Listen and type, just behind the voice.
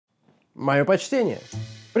Мое почтение.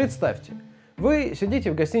 Представьте, вы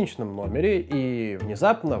сидите в гостиничном номере, и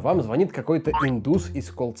внезапно вам звонит какой-то индус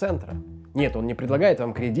из колл-центра. Нет, он не предлагает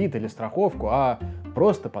вам кредит или страховку, а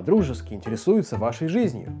просто по-дружески интересуется вашей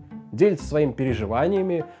жизнью. Делится своими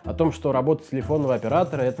переживаниями о том, что работа телефонного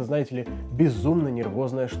оператора — это, знаете ли, безумно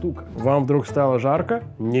нервозная штука. Вам вдруг стало жарко?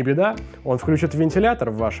 Не беда, он включит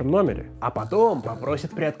вентилятор в вашем номере. А потом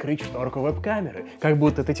попросит приоткрыть шторку веб-камеры, как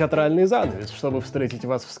будто это театральный занавес, чтобы встретить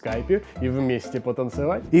вас в скайпе и вместе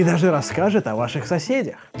потанцевать. И даже расскажет о ваших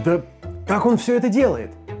соседях. Да как он все это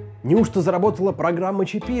делает? Неужто заработала программа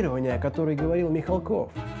чипирования, о которой говорил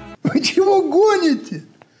Михалков? Вы чего гоните?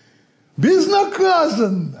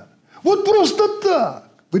 Безнаказанно! Вот просто так!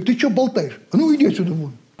 Ты что болтаешь? А ну иди отсюда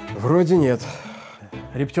вон! Вроде нет.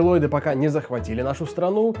 Рептилоиды пока не захватили нашу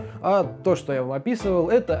страну, а то, что я вам описывал,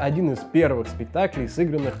 это один из первых спектаклей,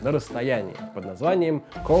 сыгранных на расстоянии, под названием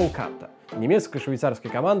 «Колкатта» немецко-швейцарской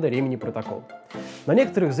команды «Римини Протокол». На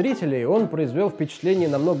некоторых зрителей он произвел впечатление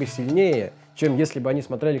намного сильнее, чем если бы они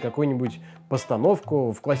смотрели какую-нибудь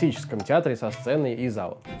постановку в классическом театре со сценой и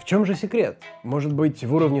залом. В чем же секрет? Может быть,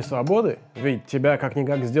 в уровне свободы? Ведь тебя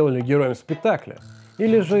как-никак сделали героем спектакля.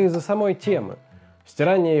 Или же из-за самой темы?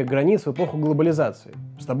 Стирание границ в эпоху глобализации.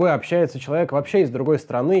 С тобой общается человек вообще из другой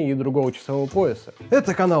страны и другого часового пояса.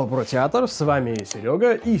 Это канал ПРО Театр, с вами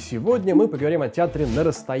Серега, и сегодня мы поговорим о театре на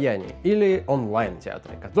расстоянии, или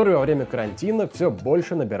онлайн-театре, который во время карантина все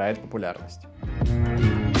больше набирает популярность.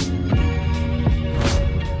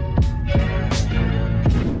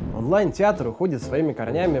 Онлайн-театр уходит своими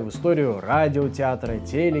корнями в историю радиотеатра,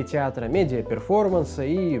 телетеатра, медиа-перформанса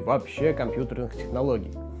и вообще компьютерных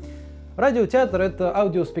технологий. Радиотеатр — это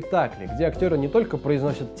аудиоспектакли, где актеры не только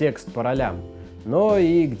произносят текст по ролям, но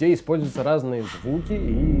и где используются разные звуки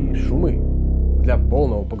и шумы для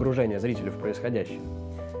полного погружения зрителя в происходящее.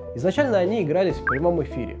 Изначально они игрались в прямом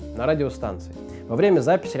эфире, на радиостанции. Во время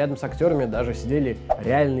записи рядом с актерами даже сидели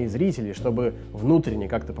реальные зрители, чтобы внутренне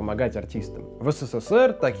как-то помогать артистам. В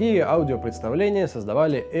СССР такие аудиопредставления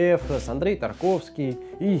создавали Эфрос, Андрей Тарковский,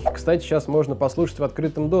 и их, кстати, сейчас можно послушать в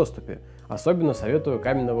открытом доступе. Особенно советую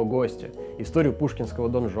 «Каменного гостя», историю пушкинского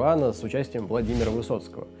Дон Жуана с участием Владимира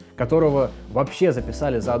Высоцкого, которого вообще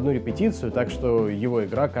записали за одну репетицию, так что его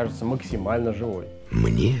игра кажется максимально живой.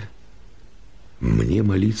 Мне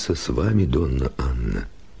молиться с вами, Донна Анна.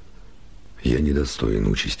 Я недостоин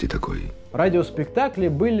участи такой. Радиоспектакли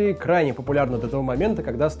были крайне популярны до того момента,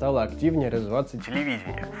 когда стало активнее развиваться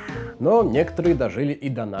телевидение. Но некоторые дожили и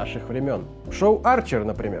до наших времен. Шоу «Арчер»,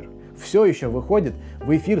 например, все еще выходит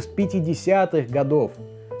в эфир с 50-х годов.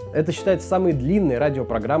 Это считается самой длинной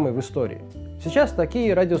радиопрограммой в истории. Сейчас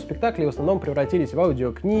такие радиоспектакли в основном превратились в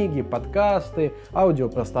аудиокниги, подкасты,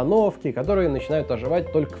 аудиопостановки, которые начинают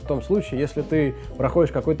оживать только в том случае, если ты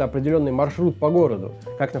проходишь какой-то определенный маршрут по городу,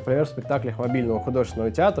 как, например, в спектаклях мобильного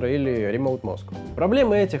художественного театра или Remote Moscow.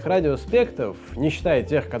 Проблема этих радиоспектов, не считая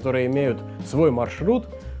тех, которые имеют свой маршрут,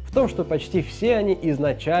 в том, что почти все они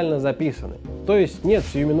изначально записаны. То есть нет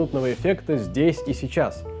сиюминутного эффекта здесь и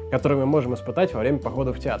сейчас, который мы можем испытать во время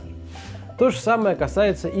похода в театр. То же самое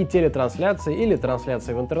касается и телетрансляции или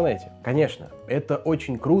трансляции в интернете. Конечно, это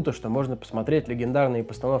очень круто, что можно посмотреть легендарные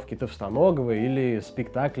постановки Товстоногова или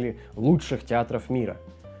спектакли лучших театров мира.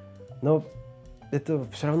 Но это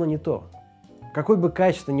все равно не то. Какой бы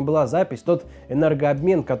качественной ни была запись, тот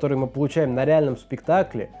энергообмен, который мы получаем на реальном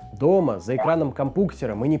спектакле, дома, за экраном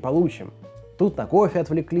компьютера, мы не получим. Тут на кофе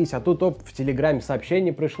отвлеклись, а тут в Телеграме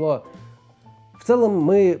сообщение пришло. В целом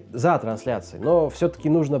мы за трансляцией, но все-таки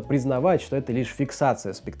нужно признавать, что это лишь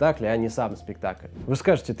фиксация спектакля, а не сам спектакль. Вы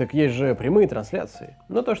скажете, так есть же прямые трансляции.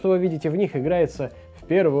 Но то, что вы видите в них, играется в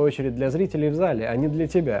первую очередь для зрителей в зале, а не для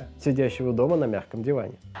тебя, сидящего дома на мягком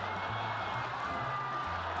диване.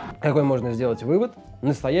 Какой можно сделать вывод?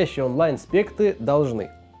 Настоящие онлайн-спекты должны.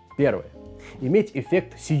 Первое. Иметь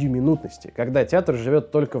эффект сиюминутности, когда театр живет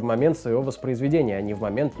только в момент своего воспроизведения, а не в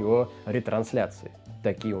момент его ретрансляции.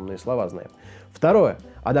 Такие умные слова знаем. Второе.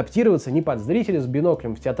 Адаптироваться не под зрителя с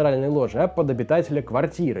биноклем в театральной ложе, а под обитателя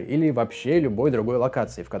квартиры или вообще любой другой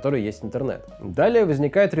локации, в которой есть интернет. Далее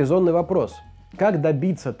возникает резонный вопрос. Как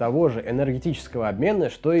добиться того же энергетического обмена,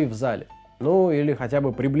 что и в зале? Ну, или хотя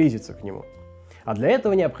бы приблизиться к нему. А для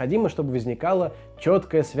этого необходимо, чтобы возникала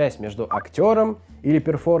четкая связь между актером или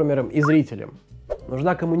перформером и зрителем.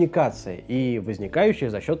 Нужна коммуникация и возникающая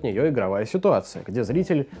за счет нее игровая ситуация, где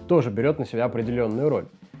зритель тоже берет на себя определенную роль.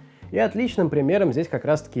 И отличным примером здесь как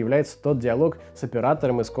раз таки является тот диалог с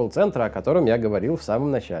оператором из колл-центра, о котором я говорил в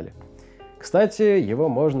самом начале. Кстати, его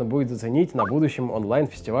можно будет заценить на будущем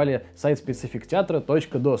онлайн-фестивале сайт-специфик театра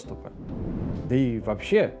 «Точка доступа». Да и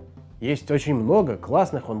вообще, есть очень много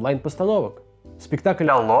классных онлайн-постановок. спектакль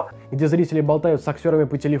 «Алло», где зрители болтают с актерами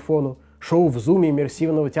по телефону, шоу в зуме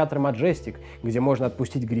иммерсивного театра «Маджестик», где можно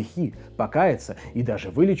отпустить грехи, покаяться и даже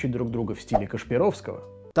вылечить друг друга в стиле Кашпировского.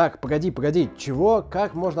 Так, погоди, чего?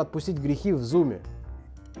 Как можно отпустить грехи в зуме?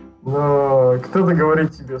 Но кто-то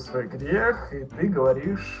говорит тебе свой грех, и ты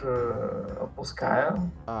говоришь, отпускаю.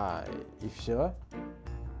 И все?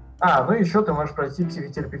 Ну еще ты можешь пройти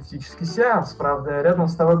психотерапевтический сеанс. Правда, рядом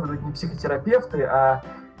с тобой будут не психотерапевты, а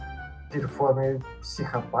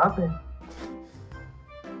перформы-психопаты.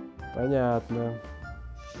 Понятно.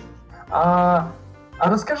 А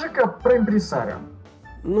расскажи-ка про импресарио.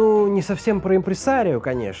 Ну, не совсем про импресарио,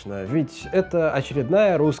 конечно, ведь это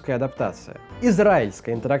очередная русская адаптация.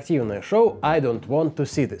 Израильское интерактивное шоу I don't want to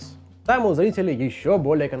see this. Там у зрителей еще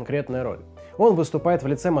более конкретная роль. Он выступает в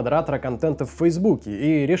лице модератора контента в Фейсбуке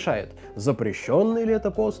и решает, запрещенный ли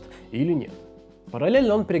это пост или нет.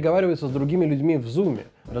 Параллельно он переговаривается с другими людьми в зуме,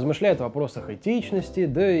 размышляет о вопросах этичности,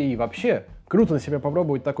 да и вообще, круто на себя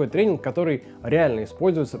попробовать такой тренинг, который реально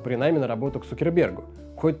используется при найме на работу к Цукербергу.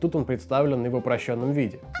 Хоть тут он представлен в упрощенном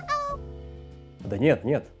виде. Да нет,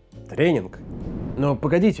 тренинг. Но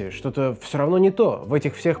погодите, что-то все равно не то в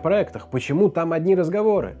этих всех проектах. Почему там одни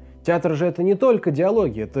разговоры? Театр же это не только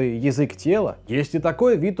диалоги, это язык тела. Есть и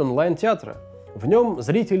такой вид онлайн-театра. В нем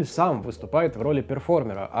зритель сам выступает в роли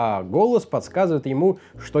перформера, а голос подсказывает ему,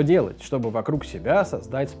 что делать, чтобы вокруг себя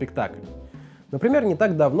создать спектакль. Например, не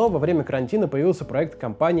так давно, во время карантина, появился проект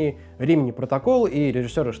компании «Римини Протокол» и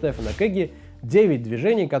режиссера Штефана Кеги «9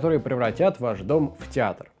 движений, которые превратят ваш дом в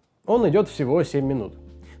театр». Он идет всего 7 минут.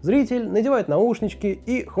 Зритель надевает наушнички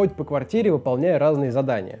и ходит по квартире, выполняя разные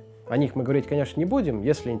задания. О них мы говорить, конечно, не будем.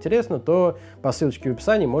 Если интересно, то по ссылочке в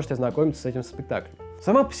описании можете ознакомиться с этим спектаклем.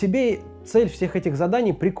 Сама по себе цель всех этих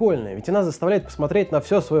заданий прикольная, ведь она заставляет посмотреть на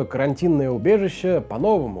все свое карантинное убежище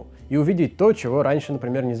по-новому и увидеть то, чего раньше,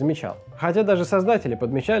 например, не замечал. Хотя даже создатели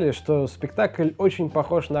подмечали, что спектакль очень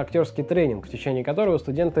похож на актерский тренинг, в течение которого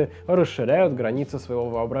студенты расширяют границы своего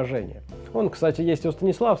воображения. Он, кстати, есть у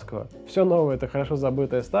Станиславского. Все новое — это хорошо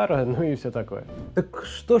забытое старое, ну и все такое. Так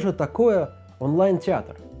что же такое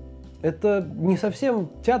онлайн-театр? Это не совсем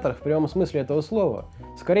театр в прямом смысле этого слова.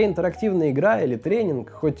 Скорее интерактивная игра или тренинг,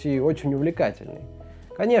 хоть и очень увлекательный.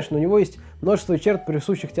 Конечно, у него есть множество черт,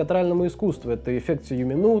 присущих театральному искусству. Это эффект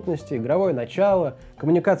сиюминутности, игровое начало,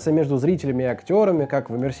 коммуникация между зрителями и актерами, как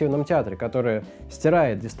в иммерсивном театре, которая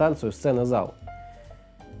стирает дистанцию сцены-зал.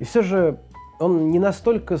 И все же он не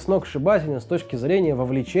настолько сногсшибателен с точки зрения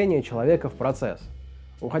вовлечения человека в процесс.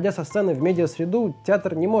 Уходя со сцены в медиасреду,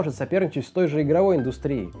 театр не может соперничать с той же игровой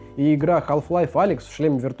индустрией. И игра Half-Life Alyx в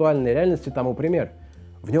шлеме виртуальной реальности тому пример.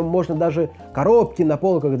 В нем можно даже коробки на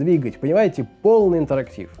полках двигать, понимаете, полный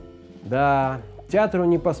интерактив. Да, театру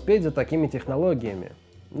не поспеть за такими технологиями.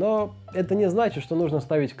 Но это не значит, что нужно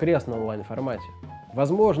ставить крест на онлайн-формате.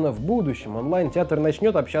 Возможно, в будущем онлайн-театр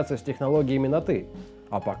начнет общаться с технологиями на «ты».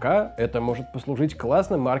 А пока это может послужить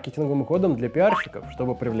классным маркетинговым ходом для пиарщиков,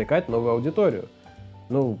 чтобы привлекать новую аудиторию.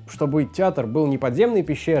 Ну, чтобы театр был не подземной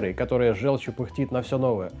пещерой, которая с желчью пыхтит на все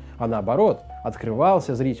новое, а наоборот,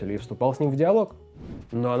 открывался зрителю и вступал с ним в диалог.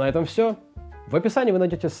 Ну а на этом все. В описании вы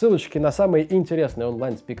найдете ссылочки на самые интересные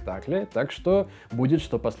онлайн-спектакли, так что будет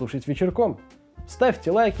что послушать вечерком.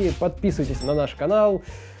 Ставьте лайки, подписывайтесь на наш канал,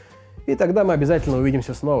 и тогда мы обязательно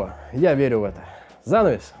увидимся снова. Я верю в это.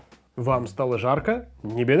 Занавес. Вам стало жарко?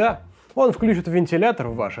 Не беда. Он включит вентилятор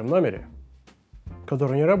в вашем номере,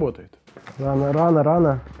 который не работает.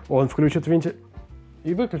 Рано. Он включит вентилятор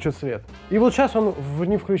и выключит свет. И вот сейчас он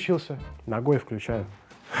не включился. Ногой включаю.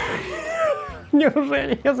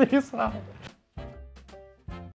 Неужели я записал?